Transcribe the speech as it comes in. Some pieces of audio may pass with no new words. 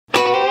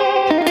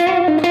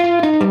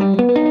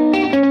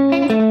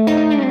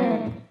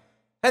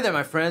Hey there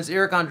my friends,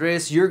 Eric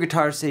Andreas, your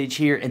Guitar Sage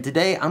here, and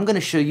today I'm going to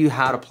show you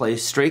how to play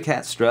Stray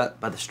Cat Strut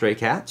by the Stray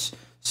Cats.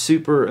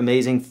 Super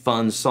amazing,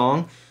 fun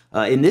song.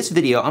 In this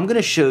video, I'm going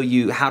to show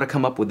you how to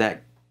come up with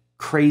that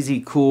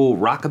crazy cool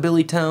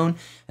rockabilly tone,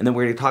 and then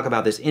we're going to talk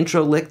about this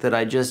intro lick that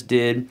I just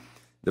did,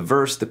 the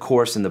verse, the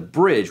chorus, and the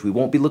bridge. We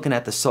won't be looking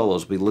at the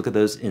solos, we look at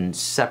those in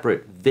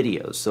separate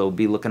videos, so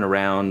be looking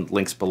around,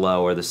 links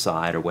below or the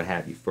side or what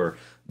have you for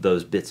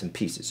those bits and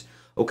pieces.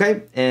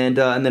 Okay, and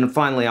then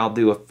finally I'll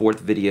do a fourth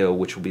video,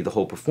 which will be the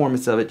whole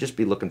performance of it. Just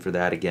be looking for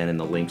that again, and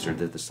the links are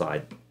to the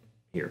side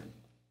here.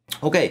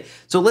 Okay,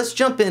 so let's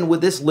jump in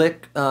with this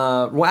lick.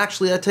 Well,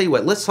 actually, I'll tell you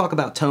what, let's talk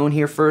about tone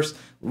here first,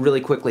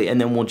 really quickly,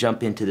 and then we'll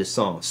jump into this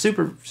song.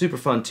 Super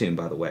fun tune,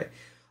 by the way.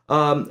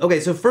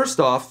 Okay, so first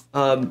off,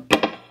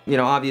 you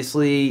know,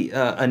 obviously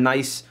a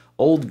nice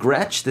old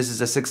Gretsch. This is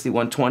a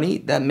 6120.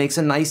 That makes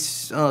a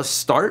nice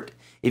start.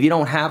 If you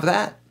don't have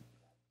that,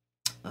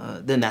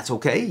 then that's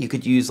okay. You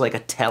could use like a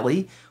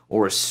Telly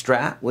or a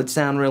Strat would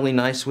sound really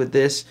nice with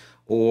this,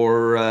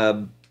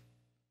 or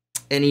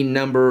any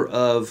number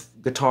of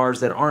guitars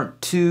that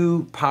aren't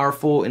too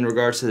powerful in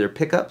regards to their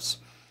pickups.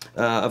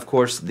 Of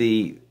course,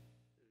 the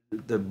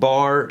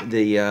bar,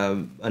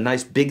 a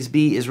nice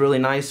Bigsby is really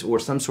nice, or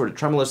some sort of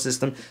tremolo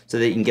system, so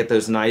that you can get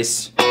those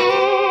nice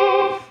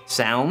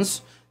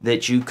sounds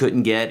that you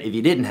couldn't get if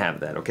you didn't have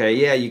that. Okay,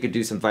 yeah, you could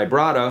do some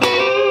vibrato,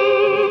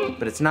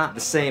 but it's not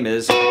the same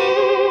as.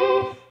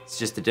 It's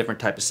just a different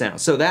type of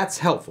sound. So that's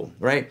helpful,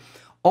 right?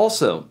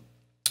 Also,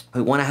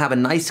 we want to have a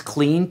nice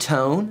clean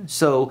tone.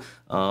 So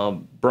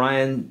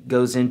Brian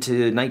goes into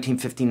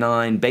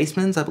 1959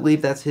 Bassmans. I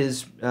believe that's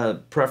his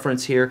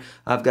preference here.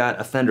 I've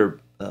got a Fender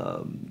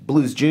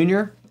Blues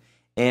Junior,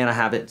 and I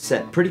have it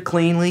set pretty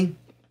cleanly.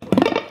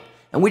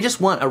 And we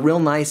just want a real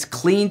nice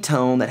clean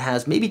tone that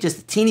has maybe just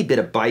a teeny bit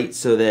of bite,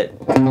 so that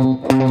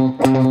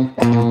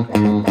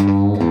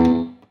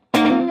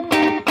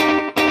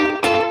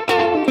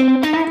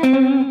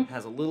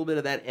has a little bit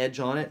of that edge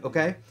on it,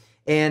 okay?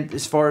 And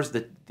as far as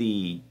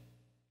the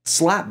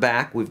slap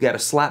back, we've got a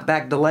slap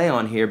back delay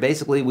on here.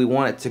 Basically, we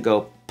want it to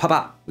go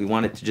pop-pop. We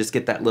want it to just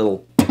get that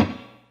little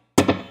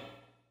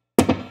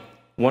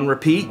one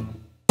repeat,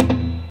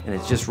 and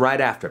it's just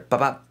right after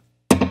pop-pop.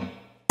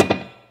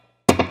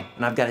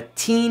 And I've got a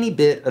teeny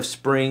bit of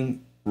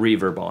spring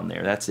reverb on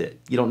there. That's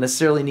it. You don't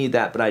necessarily need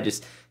that, but I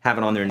just have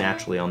it on there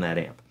naturally on that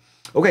amp.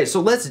 Okay,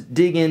 so let's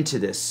dig into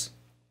this.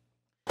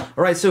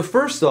 All right, so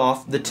first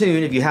off, the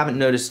tune, if you haven't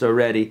noticed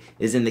already,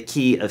 is in the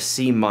key of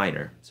C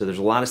minor. So there's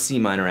a lot of C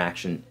minor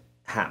action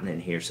happening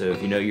here. So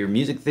if you know your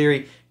music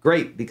theory,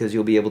 great, because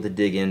you'll be able to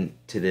dig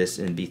into this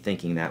and be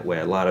thinking that way.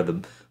 A lot of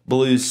the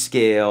blues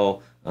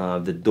scale,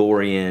 the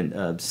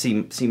Dorian,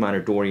 C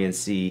minor Dorian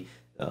C,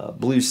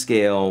 blues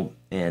scale,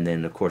 and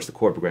then of course the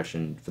chord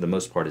progression for the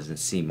most part is in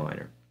C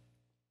minor.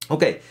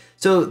 Okay,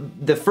 so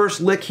the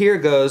first lick here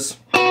goes.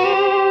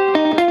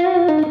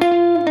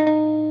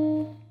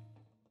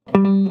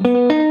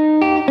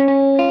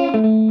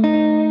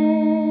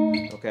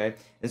 Okay,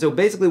 and so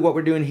basically what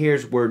we're doing here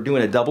is we're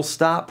doing a double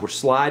stop. We're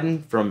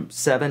sliding from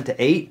 7 to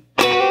 8,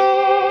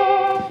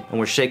 and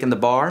we're shaking the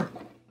bar,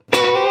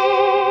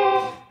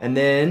 and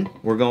then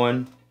we're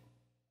going.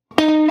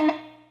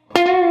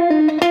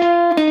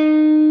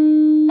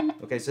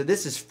 Okay, so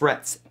this is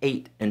frets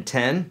 8 and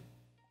 10,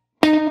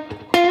 and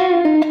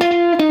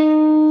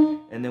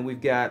then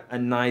we've got a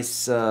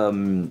nice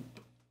augmented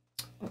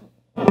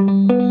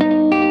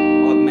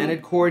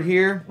chord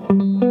here.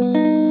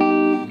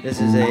 This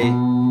is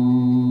a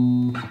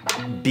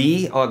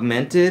B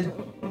augmented.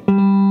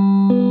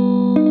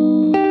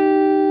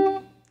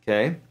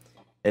 Okay,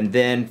 and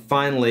then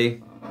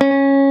finally,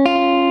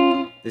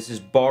 this is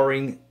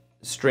barring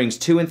strings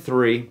 2 and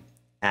 3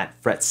 at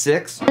fret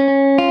 6.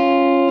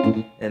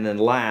 And then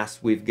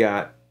last, we've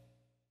got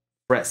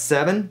fret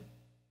 7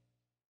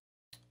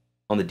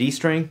 on the D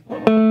string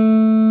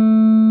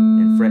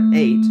and fret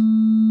 8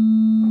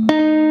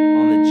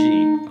 on the G.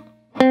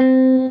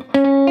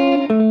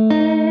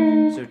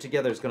 So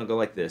together it's going to go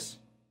like this.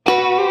 And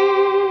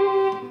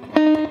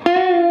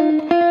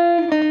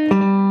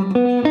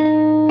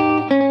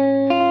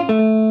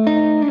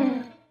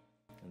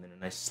then a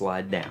nice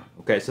slide down.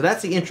 Okay, so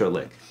that's the intro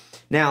lick.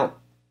 Now,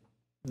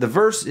 the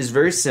verse is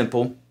very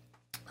simple.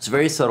 It's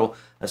very subtle.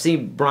 I've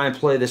seen Brian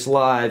play this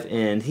live,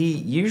 and he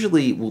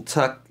usually will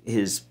tuck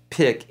his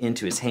pick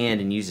into his hand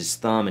and use his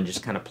thumb and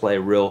just kind of play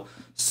real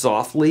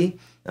softly.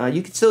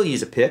 You can still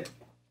use a pick.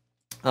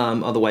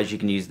 Otherwise, you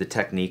can use the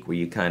technique where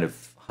you kind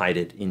of hide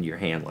it in your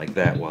hand like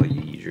that while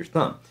you use your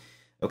thumb.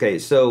 Okay,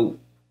 so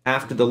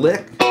after the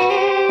lick,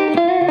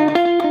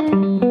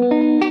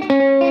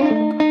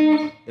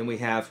 then we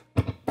have,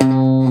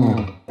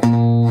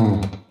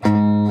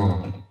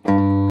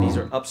 these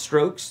are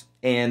upstrokes,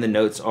 and the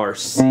notes are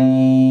C,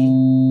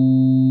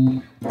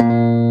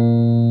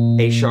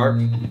 A sharp,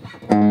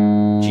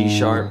 G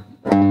sharp,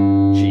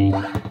 G.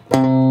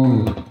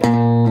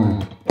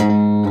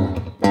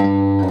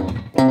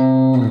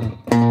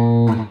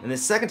 And the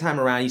second time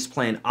around, he's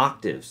playing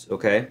octaves,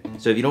 okay?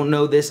 So if you don't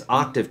know this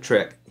octave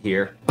trick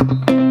here,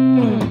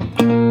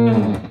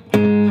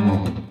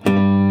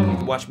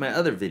 watch my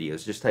other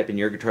videos. Just type in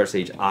Your Guitar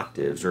Sage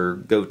octaves, or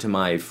go to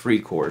my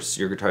free course,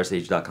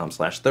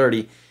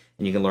 YourGuitarSage.com/30,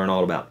 and you can learn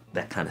all about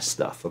that kind of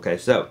stuff. Okay,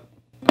 so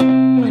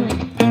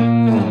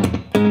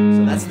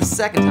that's the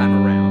second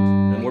time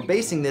around, and we're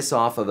basing this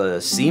off of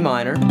a C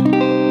minor,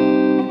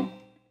 an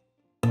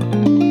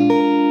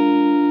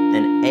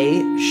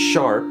A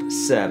sharp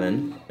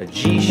 7, a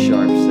G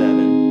sharp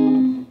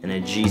 7, and a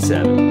G7.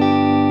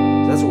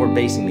 So that's what we're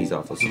basing these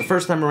off of. So the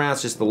first time around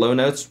it's just the low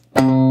notes.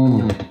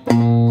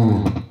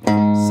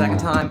 Second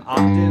time,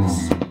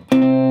 octaves.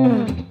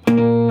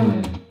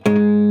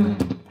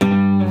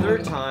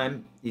 Third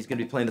time, he's going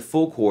to be playing the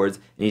full chords,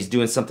 and he's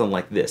doing something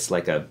like this,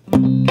 like a...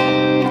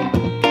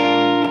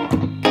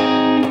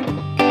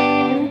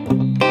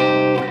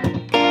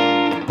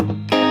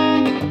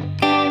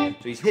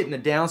 So he's hitting a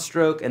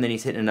downstroke, and then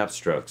he's hitting an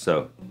upstroke,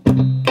 so...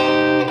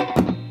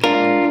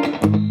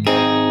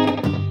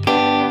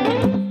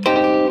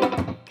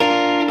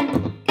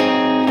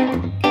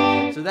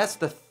 So that's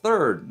the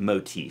third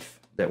motif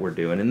that we're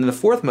doing. And then the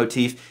fourth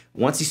motif,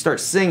 once he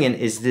starts singing,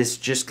 is this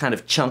just kind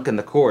of chunking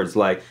the chords,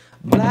 like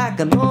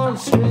black and orange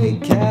stray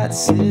cat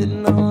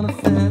sitting on a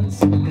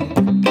fence.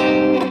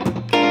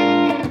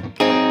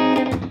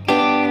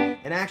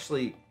 And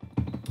actually,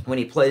 when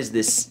he plays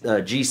this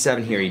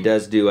G7 here, he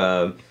does do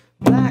a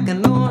black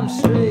and orange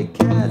stray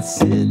cat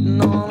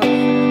sitting on a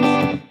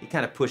fence. He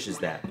kind of pushes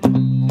that.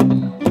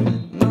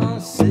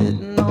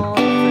 Sitting on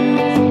a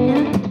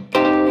fence.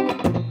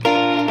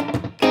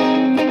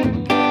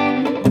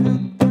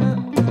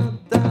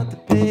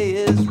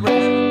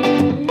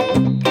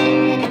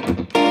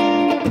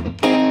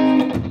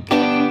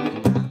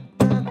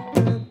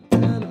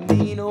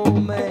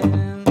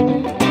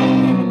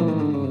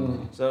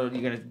 So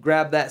you're going to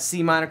grab that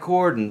C minor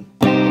chord and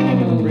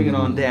bring it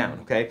on down,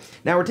 okay?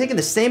 Now we're taking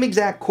the same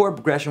exact chord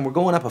progression, we're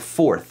going up a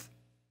fourth.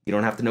 You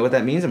don't have to know what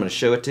that means, I'm going to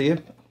show it to you.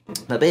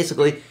 Now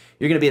basically,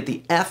 you're going to be at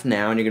the F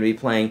now, and you're going to be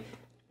playing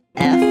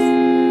F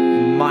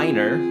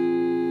minor,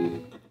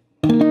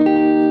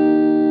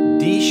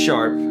 D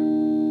sharp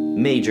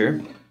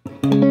major,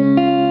 so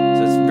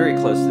it's very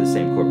close to the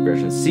same chord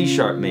progression, C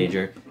sharp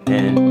major,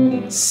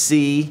 and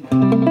C7.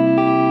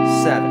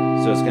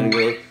 So it's going to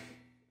go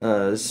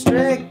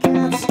stray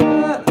cat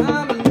strut,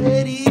 I'm a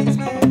ladies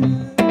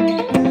man.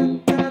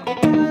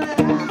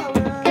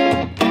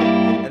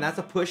 And that's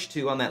a push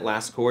 2 on that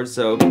last chord,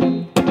 so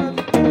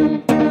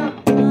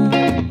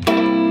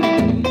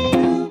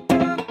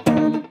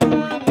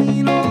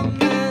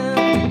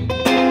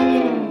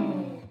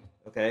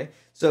okay,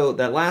 so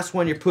that last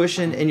one you're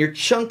pushing and you're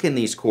chunking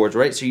these chords,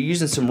 right? So you're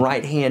using some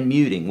right hand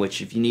muting, which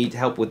if you need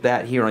help with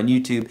that here on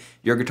YouTube,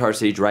 Your Guitar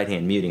Sage right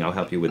hand muting, I'll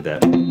help you with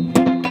that.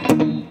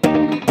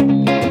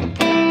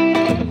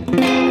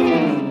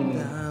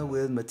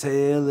 With my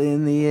tail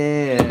in the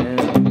air.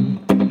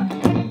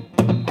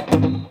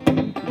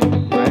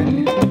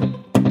 Right.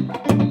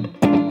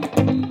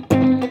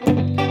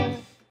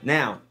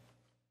 Now,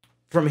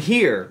 from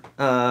here,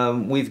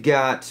 we've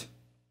got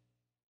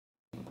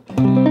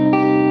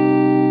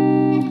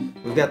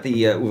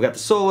the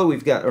solo,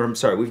 we've got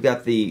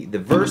the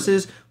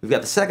verses, we've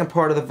got the second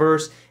part of the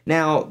verse.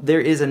 Now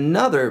there is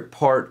another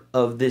part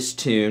of this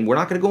tune. We're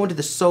not going to go into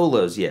the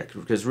solos yet,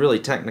 because really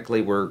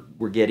technically we're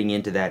getting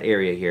into that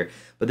area here.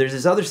 But there's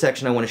this other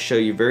section I want to show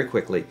you very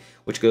quickly,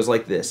 which goes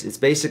like this. It's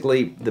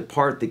basically the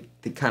part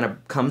that kind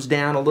of comes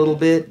down a little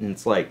bit, and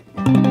it's like.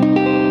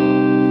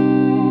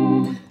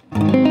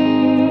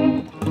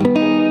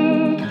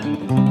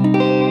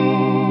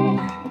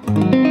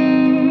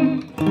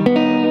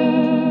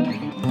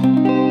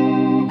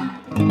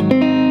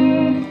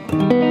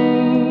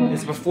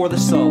 Before the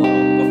solo,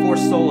 before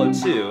solo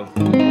 2.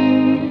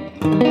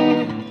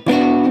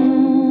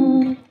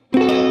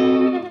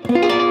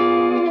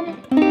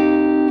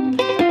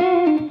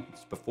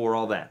 It's before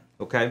all that,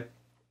 okay?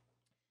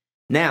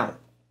 Now,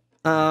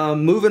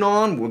 moving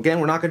on, again,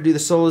 we're not going to do the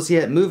solos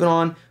yet. Moving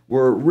on,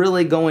 we're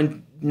really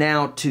going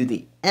now to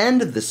the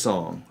end of the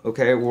song,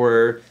 okay,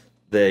 where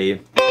the...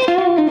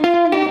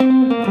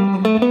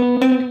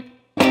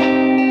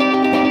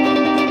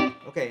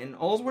 Okay, and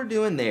all we're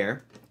doing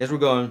there is we're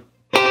going...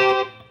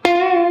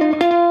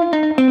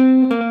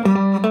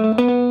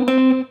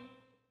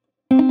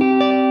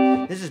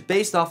 This is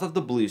based off of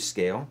the blues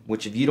scale,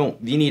 which if you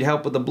need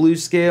help with the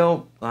blues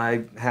scale,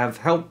 I have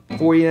help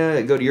for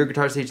you. Go to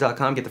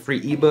YourGuitarSage.com, get the free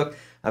ebook.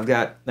 I've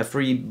got a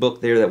free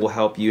book there that will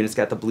help you, and it's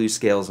got the blues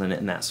scales in it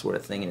and that sort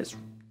of thing, and it's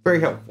very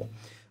helpful.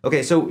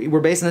 Okay, so we're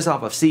basing this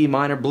off of C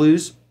minor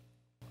blues,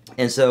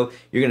 and so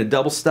you're going to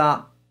double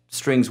stop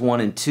strings 1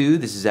 and 2.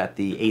 This is at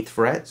the 8th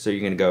fret, so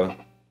you're going to go.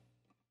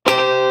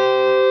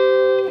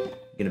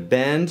 You're going to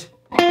bend.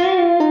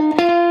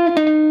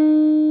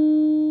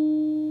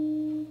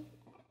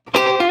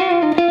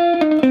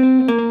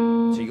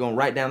 Going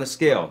right down the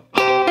scale,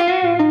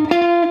 and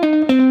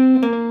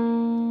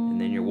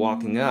then you're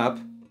walking up,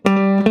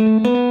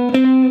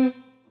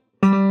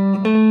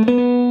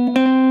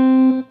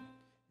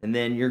 and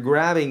then you're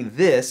grabbing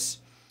this,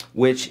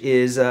 which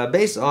is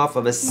based off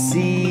of a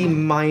C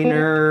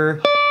minor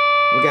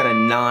we got a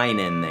 9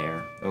 in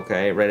there,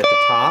 okay, right at the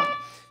top.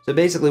 So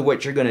basically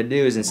what you're going to do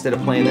is instead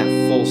of playing that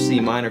full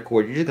C minor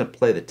chord, you're just going to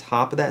play the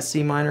top of that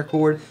C minor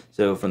chord,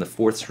 so from the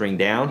 4th string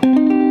down.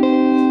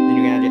 Then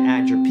you're going to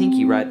add your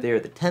pinky right there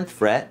at the 10th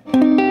fret to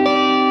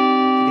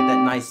get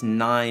that nice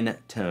 9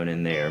 tone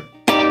in there.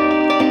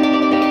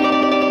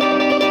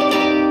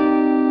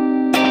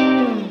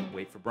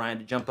 Wait for Brian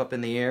to jump up in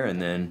the air and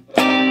then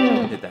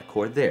hit that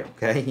chord there,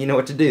 okay? You know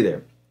what to do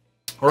there.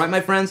 All right,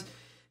 my friends.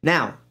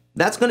 Now,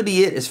 that's going to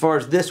be it as far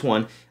as this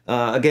one.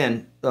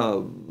 Again,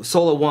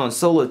 solo 1,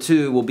 solo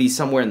 2 will be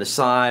somewhere in the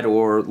side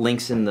or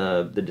links in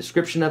the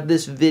description of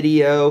this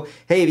video.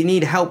 Hey, if you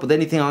need help with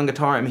anything on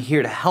guitar, I'm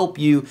here to help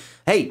you.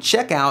 Hey,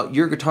 check out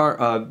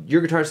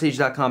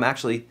YourGuitarSage.com,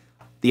 actually,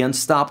 the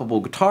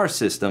Unstoppable Guitar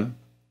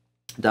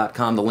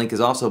System.com. The link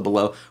is also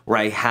below, where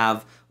I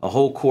have a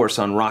whole course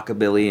on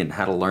rockabilly and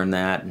how to learn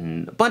that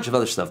and a bunch of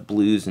other stuff,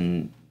 blues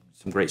and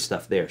some great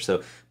stuff there.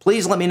 So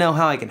please let me know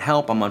how I can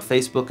help. I'm on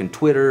Facebook and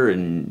Twitter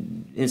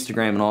and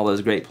Instagram and all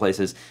those great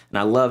places, and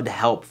I love to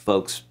help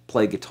folks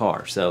play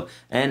guitar. So,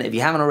 and if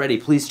you haven't already,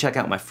 please check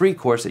out my free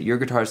course at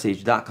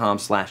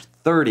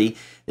YourGuitarSage.com/30.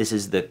 This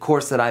is the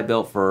course that I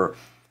built for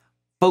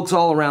folks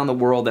all around the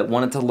world that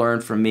wanted to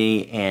learn from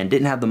me and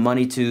didn't have the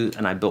money to,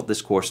 and I built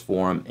this course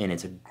for them, and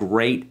it's a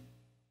great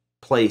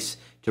place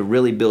to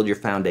really build your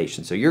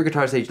foundation. So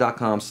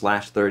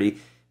YourGuitarSage.com/30.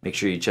 Make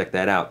sure you check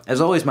that out.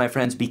 As always, my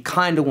friends, be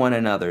kind to one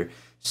another,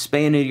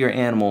 spay and neuter your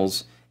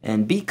animals,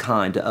 and be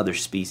kind to other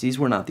species.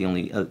 We are not the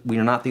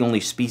only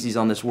species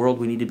on this world.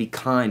 We need to be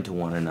kind to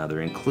one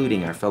another,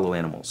 including our fellow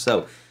animals.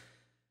 So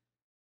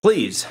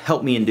please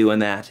help me in doing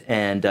that,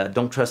 and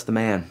don't trust the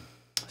man.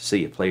 See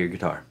you. Play your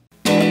guitar.